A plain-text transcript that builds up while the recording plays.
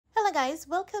Hello guys,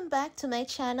 welcome back to my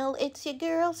channel. It's your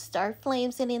girl Star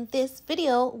Flames, and in this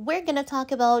video we're gonna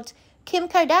talk about Kim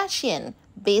Kardashian.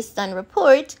 Based on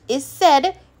report, is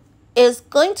said is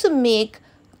going to make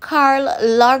Karl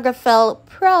Lagerfeld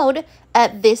proud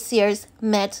at this year's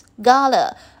Met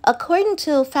Gala. According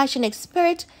to fashion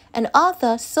expert and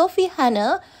author Sophie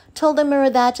Hannah, told the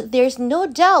Mirror that there's no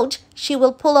doubt she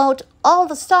will pull out all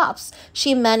the stops.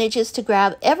 She manages to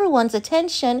grab everyone's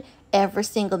attention every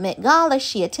single Met Gala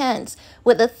she attends,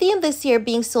 with the theme this year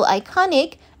being so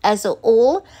iconic as a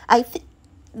whole.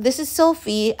 This is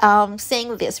Sophie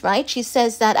saying this, right? She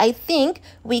says that I think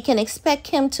we can expect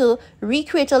Kim to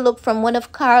recreate a look from one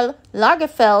of Karl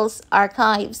Lagerfeld's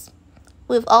archives.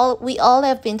 We all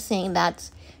have been saying that.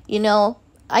 You know,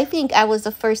 I think I was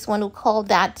the first one who called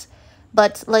that,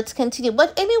 but let's continue.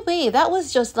 But anyway, that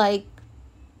was just like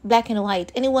black and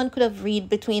white. Anyone could have read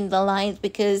between the lines,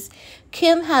 because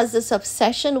Kim has this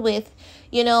obsession with,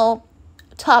 you know,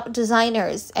 top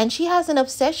designers, and she has an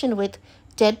obsession with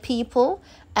dead people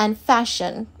and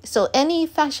fashion. So any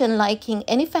fashion liking,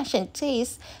 any fashion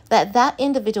taste that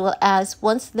individual has,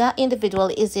 once that individual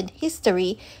is in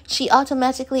history, she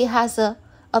automatically has a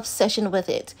obsession with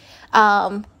it.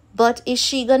 But is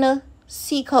she gonna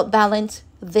seek out balance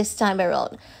this time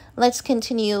around? Let's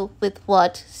continue with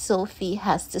what Sophie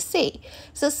has to say.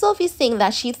 So Sophie's saying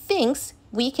that she thinks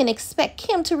we can expect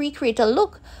Kim to recreate a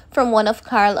look from one of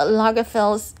Karl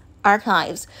Lagerfeld's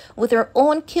archives with her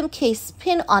own Kim K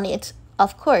spin on it.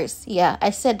 Of course, yeah, I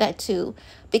said that too,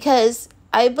 because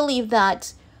I believe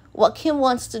that what Kim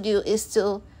wants to do is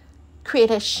to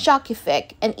create a shock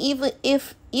effect, and even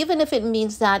if it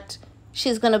means that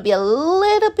she's gonna be a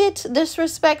little bit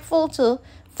disrespectful to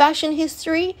fashion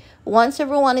history once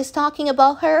everyone is talking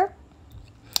about her,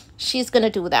 she's gonna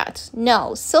do that.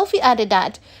 No, Sophie added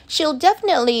that she's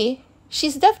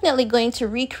definitely going to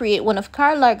recreate one of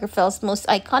Karl Lagerfeld's most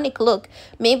iconic look.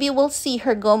 Maybe we'll see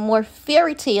her go more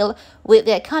fairy tale with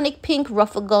the iconic pink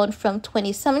ruffle gown from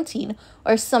 2017,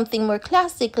 or something more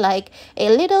classic like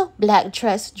a little black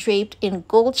dress draped in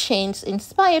gold chains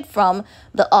inspired from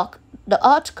the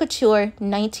haute couture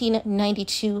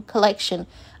 1992 collection.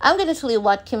 I'm going to tell you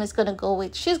what Kim is going to go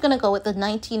with. She's going to go with the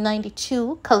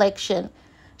 1992 collection.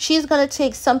 She's going to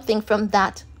take something from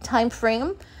that time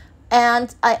frame.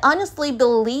 And I honestly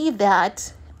believe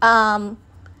that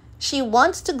she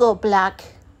wants to go black,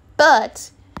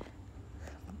 but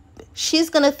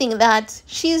she's going to think that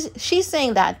she's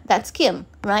saying that that's Kim,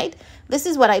 right? This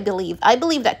is what I believe. I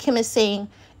believe that Kim is saying,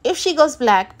 if she goes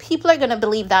black, people are going to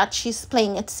believe that she's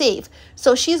playing it safe.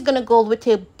 So she's going to go with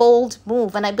a bold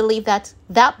move. And I believe that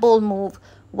that bold move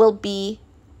will be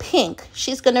pink.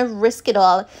 She's going to risk it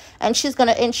all. And she's going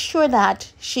to ensure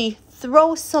that she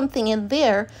throws something in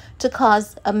there to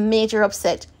cause a major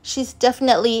upset. She's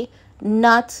definitely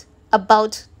not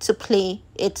about to play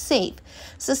it safe.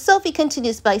 So Sophie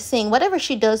continues by saying, whatever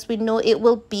she does, we know it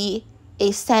will be a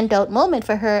standout moment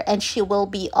for her, and she will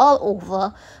be all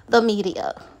over the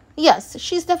media. Yes,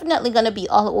 she's definitely going to be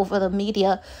all over the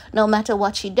media no matter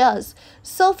what she does.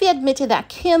 Sophie admitted that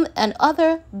Kim and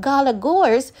other gala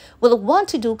goers will want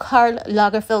to do Karl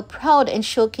Lagerfeld proud and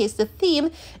showcase the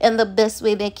theme in the best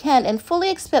way they can, and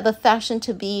fully expect the fashion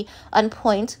to be on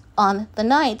point on the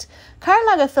night. Karl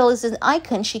Lagerfeld is an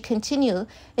icon, she continued.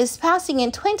 His passing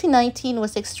in 2019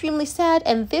 was extremely sad,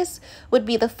 and this would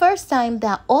be the first time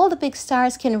that all the big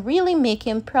stars can really make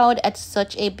him proud at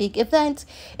such a big event.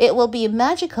 It will be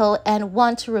magical and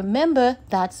one to remember,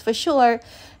 that's for sure.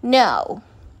 Now,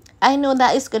 I know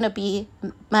that it's going to be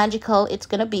magical. It's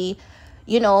going to be,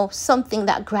 you know, something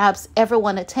that grabs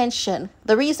everyone's attention.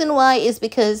 The reason why is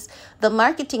because the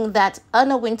marketing that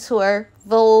Anna Wintour,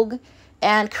 Vogue,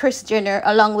 and Kris Jenner,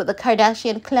 along with the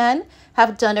Kardashian clan,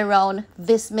 have done around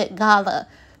this Met Gala.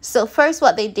 So first,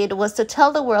 what they did was to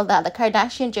tell the world that the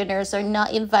Kardashian Jenners are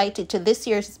not invited to this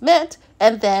year's Met,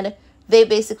 and then they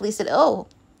basically said, oh,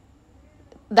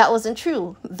 that wasn't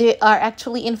true. They are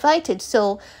actually invited.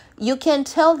 So you can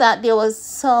tell that there was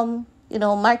some, you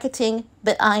know, marketing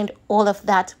behind all of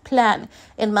that plan,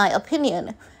 in my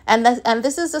opinion. And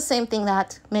this is the same thing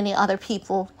that many other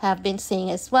people have been saying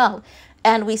as well.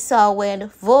 And we saw when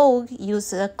Vogue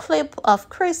used a clip of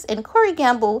Kris and Corey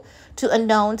Gamble to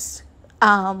announce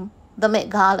the Met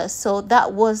Gala. So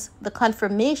that was the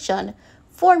confirmation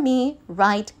for me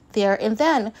right there and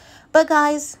then. But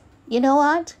guys, you know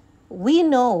what? We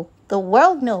know, the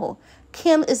world know,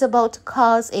 Kim is about to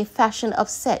cause a fashion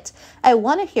upset. I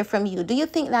want to hear from you. Do you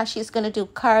think that she's going to do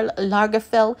Karl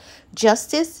Lagerfeld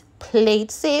justice, play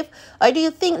it safe? Or do you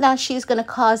think that she's going to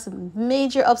cause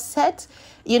major upset,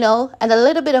 you know, and a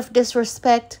little bit of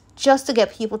disrespect just to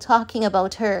get people talking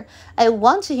about her. I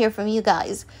want to hear from you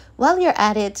guys. While you're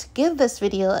at it, give this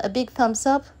video a big thumbs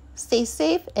up, stay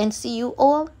safe, and see you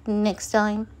all next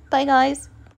time. Bye guys.